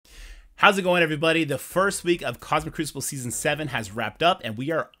How's it going, everybody? The first week of Cosmic Crucible Season 7 has wrapped up, and we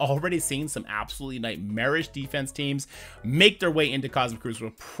are already seeing some absolutely nightmarish defense teams make their way into Cosmic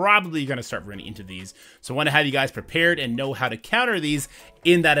Crucible. Probably going to start running into these, so I want to have you guys prepared and know how to counter these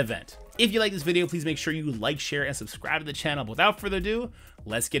in that event. If you like this video, please make sure you like, share, and subscribe to the channel. But without further ado,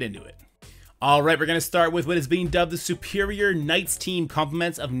 let's get into it. Alright, we're going to start with what is being dubbed the Superior Knights team,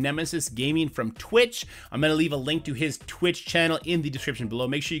 compliments of Nemesis Gaming from Twitch. I'm going to leave a link to his Twitch channel in the description below.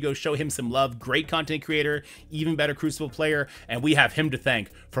 Make sure you go show him some love. Great content creator, even better Crucible player, and we have him to thank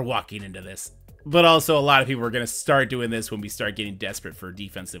for walking into this. But also, a lot of people are going to start doing this when we start getting desperate for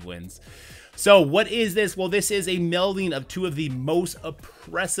defensive wins. So what is this? Well, this is a melding of two of the most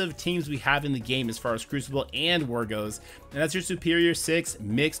oppressive teams we have in the game as far as Crucible and War goes, and that's your Superior 6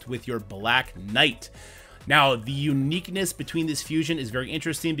 mixed with your Black Knight. Now, the uniqueness between this fusion is very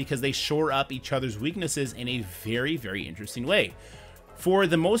interesting because they shore up each other's weaknesses in a very, very interesting way. For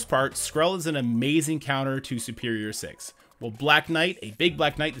the most part, Skrull is an amazing counter to Superior 6. Well, Black Knight, a big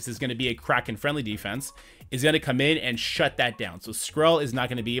Black Knight, this is going to be a Kraken-friendly defense, is going to come in and shut that down. So Skrull is not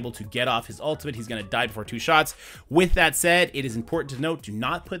going to be able to get off his ultimate. He's going to die before 2 shots. With that said, it is important to note, do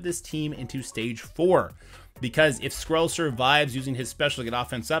not put this team into stage 4. Because if Skrull survives using his special to get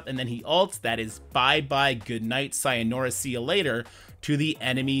offense up and then he ults, that is bye-bye, good night, sayonara, see you later to the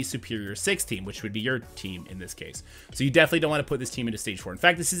enemy Superior 6 team, which would be your team in this case. So you definitely don't want to put this team into stage 4. In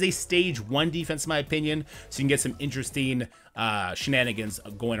fact, this is a stage 1 defense in my opinion, so you can get some interesting shenanigans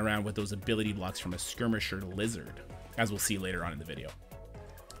going around with those ability blocks from a Skirmisher Lizard, as we'll see later on in the video.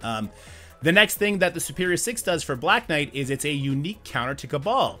 The next thing that the Superior 6 does for Black Knight is it's a unique counter to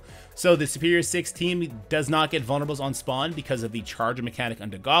Cabal. So the Superior 6 team does not get vulnerables on spawn because of the charge mechanic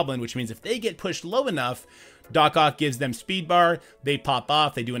under Goblin, which means if they get pushed low enough, Doc Ock gives them speed bar, they pop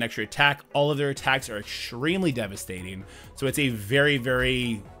off, they do an extra attack. All of their attacks are extremely devastating. So it's a very,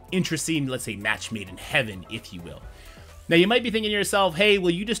 very interesting, let's say, match made in heaven, if you will. Now, you might be thinking to yourself, hey,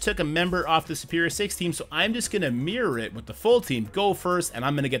 well, you just took a member off the Superior 6 team, so I'm just going to mirror it with the full team, go first, and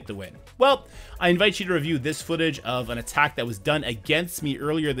I'm going to get the win. Well, I invite you to review this footage of an attack that was done against me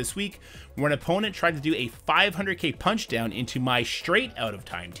earlier this week, where an opponent tried to do a 500k punch down into my straight out of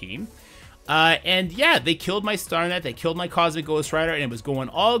time team. And yeah, they killed my Starnet, they killed my Cosmic Ghost Rider, and it was going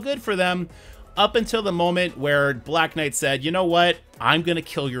all good for them up until the moment where Black Knight said, you know what, I'm going to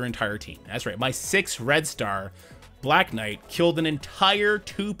kill your entire team. That's right, my 6 red star Black Knight killed an entire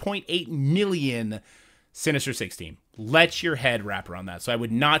 2.8 million Sinister 6 team. Let your head wrap around that. So I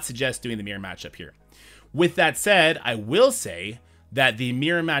would not suggest doing the mirror match up here. With that said, I will say that the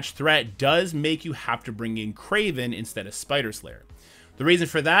mirror match threat does make you have to bring in Craven instead of Spider Slayer. The reason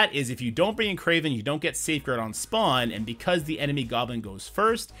for that is if you don't bring in Craven, you don't get Safeguard on spawn, and because the enemy Goblin goes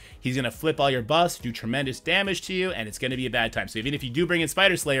first, he's going to flip all your buffs, do tremendous damage to you, and it's going to be a bad time. So even if you do bring in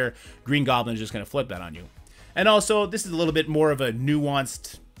Spider Slayer, Green Goblin is just going to flip that on you. And also, this is a little bit more of a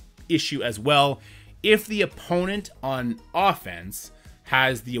nuanced issue as well. If the opponent on offense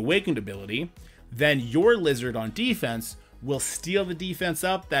has the Awakened ability, then your Lizard on defense will steal the defense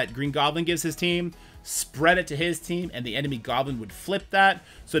up that Green Goblin gives his team, spread it to his team, and the enemy Goblin would flip that,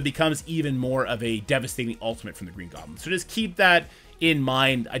 so it becomes even more of a devastating ultimate from the Green Goblin. So just keep that in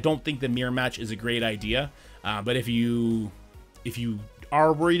mind. I don't think the mirror match is a great idea, but if you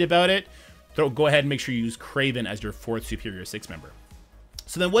are worried about it, go ahead and make sure you use Craven as your 4th Superior 6 member.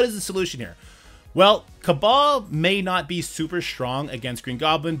 So then what is the solution here? Well, Cabal may not be super strong against Green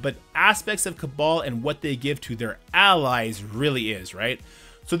Goblin, but aspects of Cabal and what they give to their allies really is, right?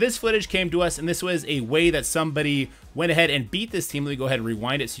 So this footage came to us, and this was a way that somebody went ahead and beat this team. Let me go ahead and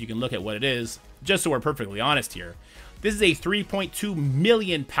rewind it so you can look at what it is, just so we're perfectly honest here. This is a 3.2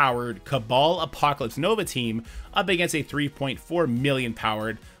 million powered Cabal Apocalypse Nova team up against a 3.4 million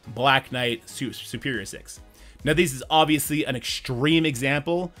powered Black Knight Superior 6. Now, this is obviously an extreme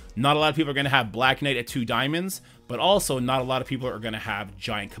example. Not a lot of people are going to have Black Knight at 2 diamonds, but also not a lot of people are going to have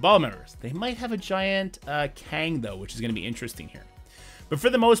giant Cabal members. They might have a giant Kang, though, which is going to be interesting here. But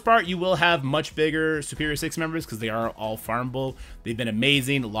for the most part, you will have much bigger Superior 6 members because they are all farmable. They've been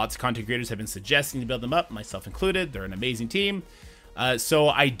amazing. Lots of content creators have been suggesting to build them up, myself included. They're an amazing team. So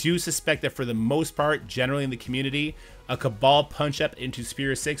I do suspect that for the most part, generally in the community, a Cabal punch-up into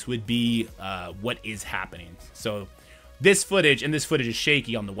Superior 6 would be what is happening. So this footage, and this footage is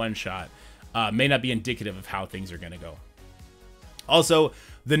shaky on the one-shot, may not be indicative of how things are going to go. Also,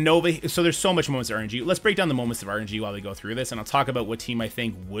 the Nova, so there's so much moments of RNG. Let's break down the moments of RNG while we go through this, and I'll talk about what team I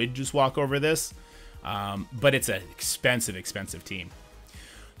think would just walk over this. But it's an expensive, expensive team.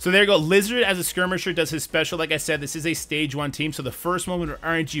 So there you go. Lizard as a skirmisher does his special. Like I said, this is a stage 1 team. So the first moment of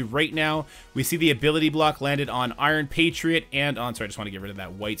RNG right now, we see the ability block landed on Iron Patriot and on, sorry, I just want to get rid of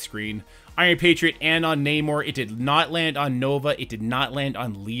that white screen. Iron Patriot and on Namor. It did not land on Nova. It did not land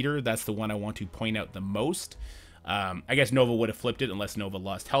on Leader. That's the one I want to point out the most. I guess Nova would have flipped it unless Nova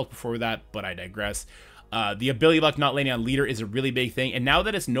lost health before that, but I digress. The ability block not landing on Leader is a really big thing. And now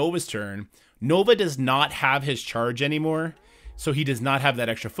that it's Nova's turn, Nova does not have his charge anymore. So he does not have that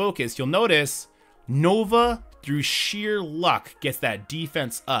extra focus. You'll notice Nova, through sheer luck, gets that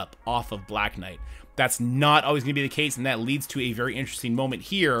defense up off of Black Knight. That's not always going to be the case, and that leads to a very interesting moment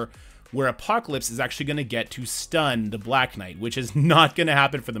here where Apocalypse is actually going to get to stun the Black Knight, which is not going to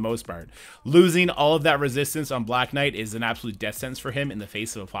happen for the most part. Losing all of that resistance on Black Knight is an absolute death sentence for him in the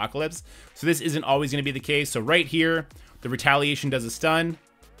face of Apocalypse. So this isn't always going to be the case. So right here, the retaliation does a stun.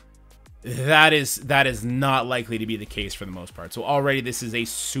 That is not likely to be the case for the most part. So already this is a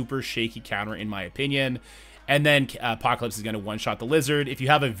super shaky counter in my opinion. And then Apocalypse is going to one-shot the Lizard. If you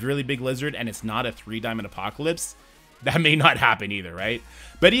have a really big Lizard and it's not a 3-diamond Apocalypse, that may not happen either, right?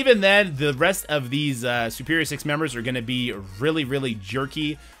 But even then, the rest of these Superior 6 members are going to be really, really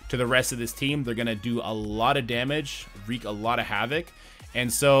jerky to the rest of this team. They're going to do a lot of damage, wreak a lot of havoc.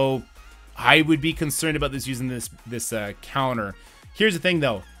 And so I would be concerned about this using this counter. Here's the thing,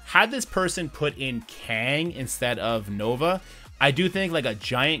 though. Had this person put in Kang instead of Nova, I do think like a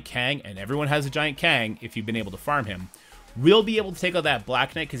giant Kang, and everyone has a giant Kang if you've been able to farm him, will be able to take out that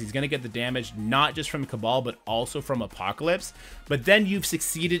Black Knight because he's going to get the damage not just from Cabal but also from Apocalypse. But then you've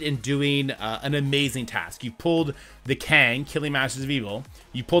succeeded in doing an amazing task. You pulled the Kang, killing Masters of Evil,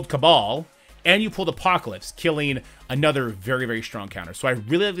 you pulled Cabal, and you pulled Apocalypse, killing another very, very strong counter. So I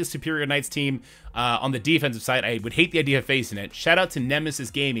really like the Superior Knights team on the defensive side. I would hate the idea of facing it. Shout out to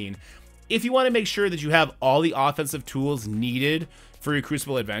Nemesis Gaming. If you want to make sure that you have all the offensive tools needed for your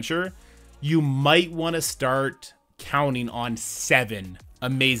Crucible adventure, you might want to start counting on 7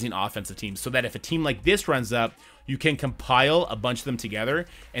 amazing offensive teams so that if a team like this runs up, you can compile a bunch of them together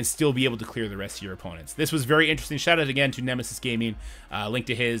and still be able to clear the rest of your opponents. This was very interesting. Shout out again to Nemesis Gaming. Link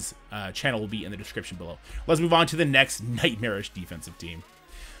to his channel will be in the description below. Let's move on to the next nightmarish defensive team.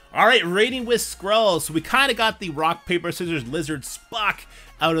 All right, raiding with Skrull. So we kind of got the rock, paper, scissors, lizard, Spock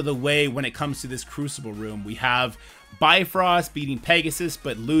out of the way when it comes to this Crucible room. We have Bifrost beating Pegasus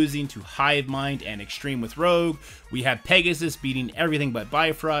but losing to Hive Mind and Extreme with Rogue. We have Pegasus beating everything but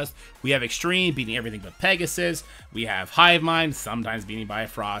Bifrost. We have Extreme beating everything but Pegasus. We have Hive Mind sometimes beating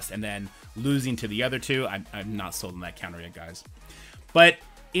Bifrost and then losing to the other two. I'm not sold on that counter yet, guys. But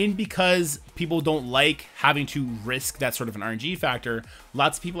because people don't like having to risk that sort of an RNG factor,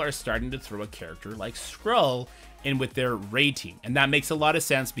 lots of people are starting to throw a character like Skrull in with their raid team. And that makes a lot of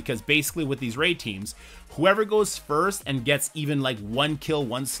sense because basically with these raid teams, whoever goes first and gets even like 1 kill,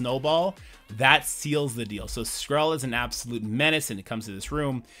 1 snowball, that seals the deal. So Skrull is an absolute menace when it comes to this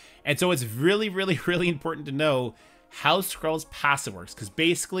room. And so it's really, really, really important to know how Skrull's passive works, because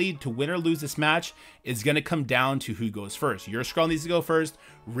basically to win or lose this match is going to come down to who goes first. Your Skrull needs to go first,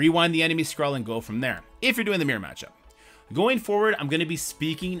 rewind the enemy Skrull, and go from there, if you're doing the mirror matchup. Going forward, I'm going to be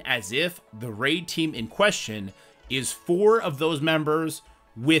speaking as if the raid team in question is 4 of those members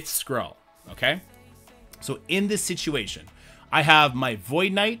with Skrull, okay? So in this situation, I have my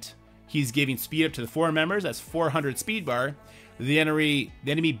Void Knight. He's giving speed up to the 4 members. That's 400 speed bar. The enemy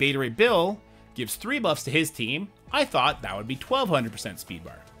Beta Ray Bill gives 3 buffs to his team. I thought that would be 1200% speed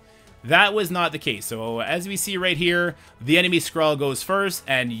bar. That was not the case. So as we see right here, the enemy Skrull goes first,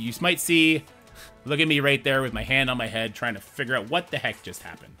 and you might see, look at me right there with my hand on my head trying to figure out what the heck just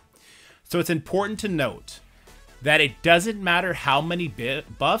happened. So it's important to note that it doesn't matter how many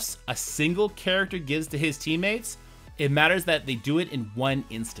buffs a single character gives to his teammates. It matters that they do it in one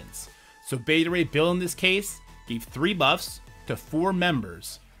instance. So Beta Ray Bill in this case gave 3 buffs to 4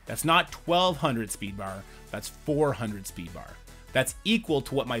 members. That's not 1200 speed bar, that's 400 speed bar. That's equal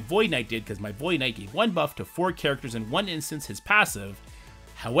to what my Void Knight did, because my Void Knight gave 1 buff to 4 characters in one instance, his passive.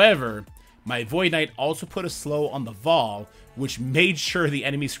 However, my Void Knight also put a slow on the Vol, which made sure the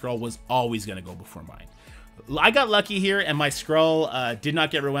enemy Skrull was always going to go before mine. I got lucky here, and my Skrull did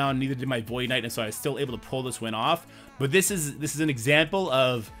not get rewound, neither did my Void Knight, and so I was still able to pull this win off. But this is an example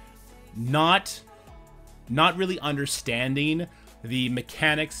of not really understanding the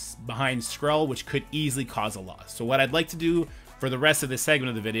mechanics behind Skrull, which could easily cause a loss. So what I'd like to do for the rest of this segment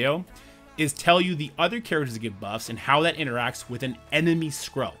of the video is tell you the other characters that give buffs and how that interacts with an enemy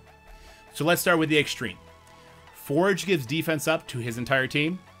Skrull. So let's start with the Extreme. Forge gives defense up to his entire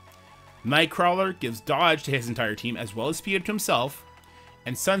team. Nightcrawler gives dodge to his entire team as well as speed up to himself.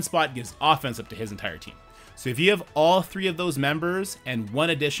 And Sunspot gives offense up to his entire team. So if you have all 3 of those members and 1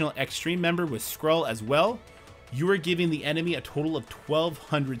 additional extreme member with Skrull as well, you are giving the enemy a total of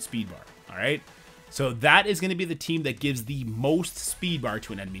 1200 speed bar. All right. So that is going to be the team that gives the most speed bar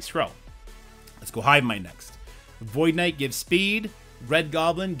to an enemy Skrull. Let's go Hive Mind next. Void Knight gives speed. Red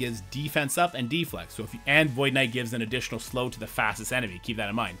Goblin gives defense up and deflex. So and Void Knight gives an additional slow to the fastest enemy. Keep that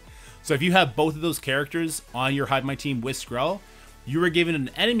in mind. So if you have both of those characters on your Hive Mind team with Skrull, you are giving an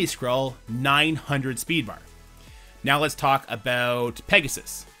enemy Skrull 900 speed bar. Now let's talk about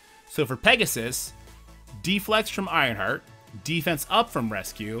Pegasus. So for Pegasus, deflex from Ironheart, defense up from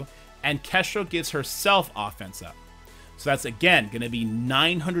Rescue, and Kestrel gives herself offense up. So that's again going to be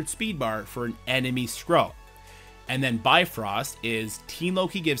 900 speed bar for an enemy Skrull. And then Bifrost is Teen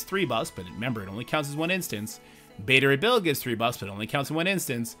Loki gives 3 buffs, but remember, it only counts as 1 instance. Beta Ray Bill gives 3 buffs, but it only counts in 1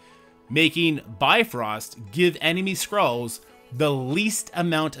 instance, making Bifrost give enemy Skrulls the least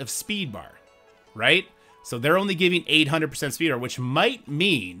amount of speed bar, right? So they're only giving 800% speed bar, which might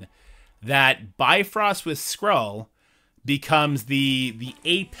mean that Bifrost with Skrull becomes the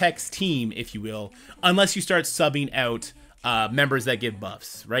apex team, if you will, unless you start subbing out members that give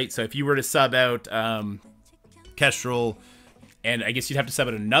buffs, right? So if you were to sub out Kestrel, and I guess you'd have to sub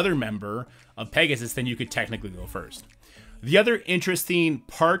out another member of Pegasus, then you could technically go first. The other interesting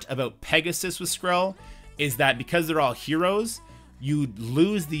part about Pegasus with Skrull is that because they're all heroes, you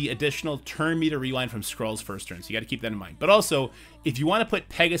lose the additional turn meter rewind from Skrull's first turn, so you got to keep that in mind. But also, if you want to put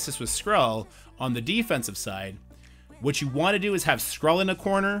Pegasus with Skrull on the defensive side, what you want to do is have Skrull in a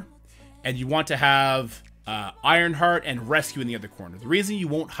corner, and you want to have Ironheart and Rescue in the other corner. The reason you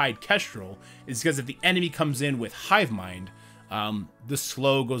won't hide Kestrel is because if the enemy comes in with Hive Mind, the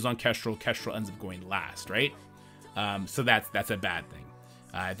slow goes on Kestrel. Kestrel ends up going last, right? So that's a bad thing.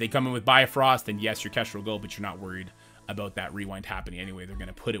 If they come in with Bifrost, then yes, your Kestrel will go, but you're not worried about that rewind happening anyway. They're going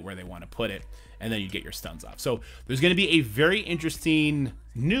to put it where they want to put it, and then you get your stuns off. So there's going to be a very interesting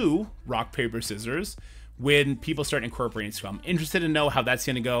new rock, paper, scissors when people start incorporating Skrull. I'm interested to know how that's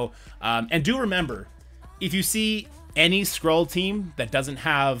going to go. And do remember, if you see any Skrull team that doesn't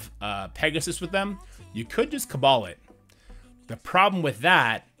have Pegasus with them, you could just Cabal it. The problem with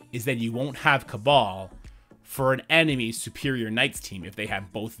that is that you won't have Cabal for an enemy Superior Knights team if they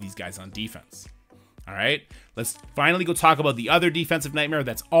have both of these guys on defense. All right, let's finally go talk about the other defensive nightmare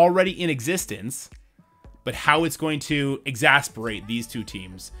that's already in existence, but how it's going to exasperate these two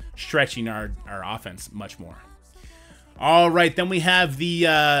teams, stretching our offense much more. All right, then we have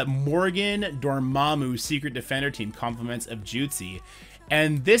the Morgan Dormammu Secret Defender team, compliments of Jgiusti.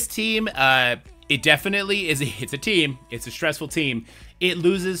 And this team, it definitely is, it's a team. It's a stressful team. It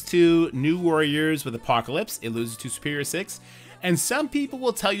loses to New Warriors with Apocalypse. It loses to Superior 6. And some people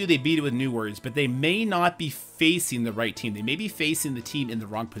will tell you they beat it with New Warriors, but they may not be facing the right team. They may be facing the team in the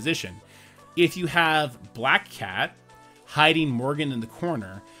wrong position. If you have Black Cat hiding Morgan in the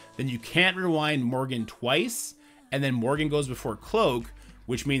corner, then you can't rewind Morgan twice, and then Morgan goes before Cloak,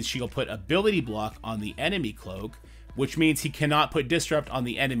 which means she'll put ability block on the enemy Cloak, which means he cannot put Disrupt on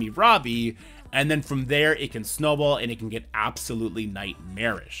the enemy Robbie, and then from there it can snowball and it can get absolutely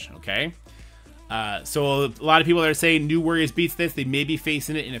nightmarish, okay? So a lot of people are saying New Warriors beats this. They may be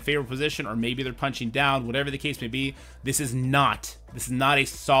facing it in a favorable position, or maybe they're punching down, whatever the case may be. This is not a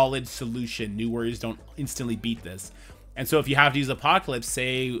solid solution. New Warriors don't instantly beat this. And so if you have to use Apocalypse,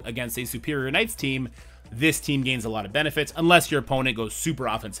 say, against a Superior Knights team, this team gains a lot of benefits, unless your opponent goes super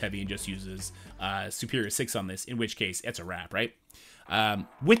offense heavy and just uses Superior 6 on this, in which case it's a wrap, right?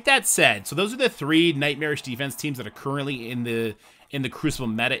 With that said, so those are the 3 nightmarish defense teams that are currently in the Crucible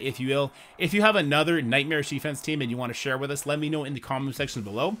meta, if you will. If you have another nightmarish defense team and you want to share with us, let me know in the comment section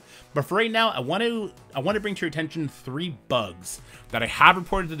below. But for right now, I want to bring to your attention 3 bugs that I have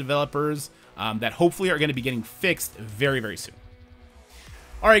reported to developers that hopefully are going to be getting fixed very, very soon.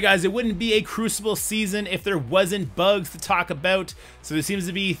 All right, guys, it wouldn't be a Crucible season if there wasn't bugs to talk about. So there seems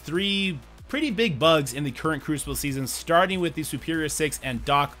to be 3 pretty big bugs in the current Crucible season, starting with the Superior 6 and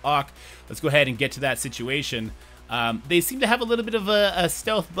Doc Ock. Let's go ahead and get to that situation. They seem to have a little bit of a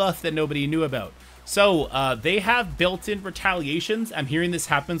stealth buff that nobody knew about. So they have built-in retaliations. I'm hearing this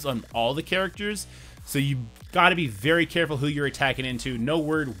happens on all the characters. So you got to be very careful who you're attacking into. No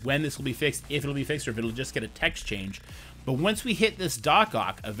word when this will be fixed, if it'll be fixed, or if it'll just get a text change. But once we hit this Doc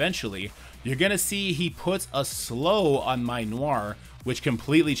Ock, eventually, you're going to see he puts a slow on my Noir, which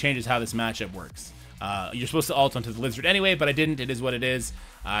completely changes how this matchup works. You're supposed to ult onto the Lizard anyway, but I didn't. It is what it is.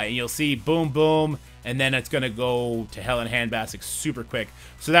 And you'll see boom, boom, and then it's going to go to hell in a handbasket super quick.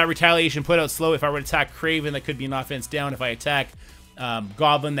 So that retaliation put out slow. If I were to attack Kraven, that could be an offense down. If I attack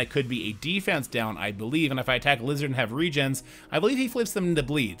Goblin that could be a defense down, I believe. And if I attack Lizard and have regens, I believe he flips them into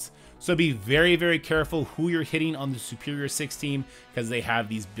bleeds. So be very, very careful who you're hitting on the Superior 6 team, because they have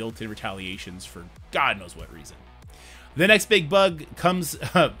these built-in retaliations for God knows what reason. The next big bug comes,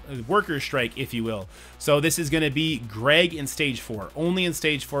 Worker Strike, if you will. So this is going to be Greg in Stage 4. Only in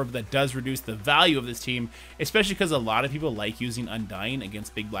Stage 4, but that does reduce the value of this team, especially because a lot of people like using Undying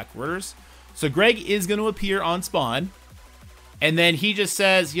against big black warders. So Greg is going to appear on spawn, and then he just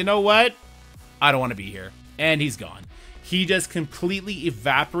says, you know what? I don't want to be here. And he's gone. He just completely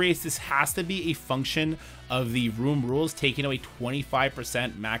evaporates. This has to be a function of the room rules taking away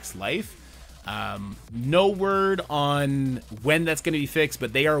 25% max life. No word on when that's going to be fixed,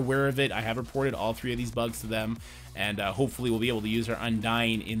 but they are aware of it. I have reported all 3 of these bugs to them, and hopefully we'll be able to use our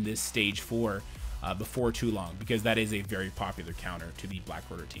Undying in this Stage 4 before too long, because that is a very popular counter to the Black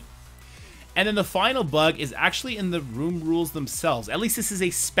Order team. And then the final bug is actually in the room rules themselves. At least this is a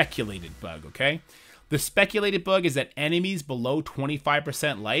speculated bug, okay? The speculated bug is that enemies below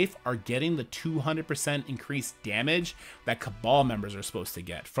 25% life are getting the 200% increased damage that Cabal members are supposed to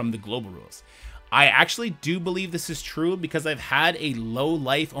get from the global rules. I actually do believe this is true, because I've had a low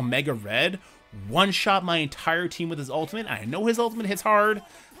life Omega Red one-shot my entire team with his ultimate. I know his ultimate hits hard,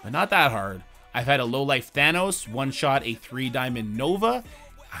 but not that hard. I've had a low life Thanos one-shot a 3-diamond Nova.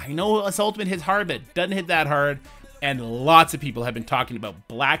 I know his ultimate hits hard, but it doesn't hit that hard. And lots of people have been talking about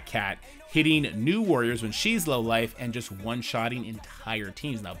Black Cat hitting new warriors when she's low life and just one-shotting entire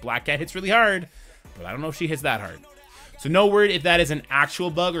teams. Now, Black Cat hits really hard, but I don't know if she hits that hard. So no word if that is an actual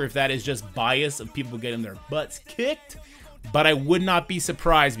bug or if that is just bias of people getting their butts kicked. But I would not be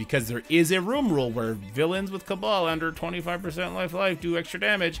surprised, because there is a room rule where villains with Cabal under 25% life do extra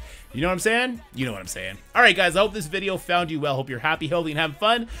damage. You know what I'm saying? You know what I'm saying. All right, guys, I hope this video found you well. Hope you're happy, healthy, and having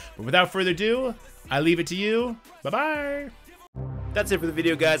fun. But without further ado, I leave it to you. Bye-bye. That's it for the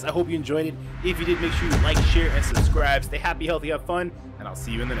video, guys. I hope you enjoyed it. If you did, make sure you like, share, and subscribe. Stay happy, healthy, have fun, and I'll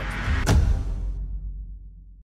see you in the next one.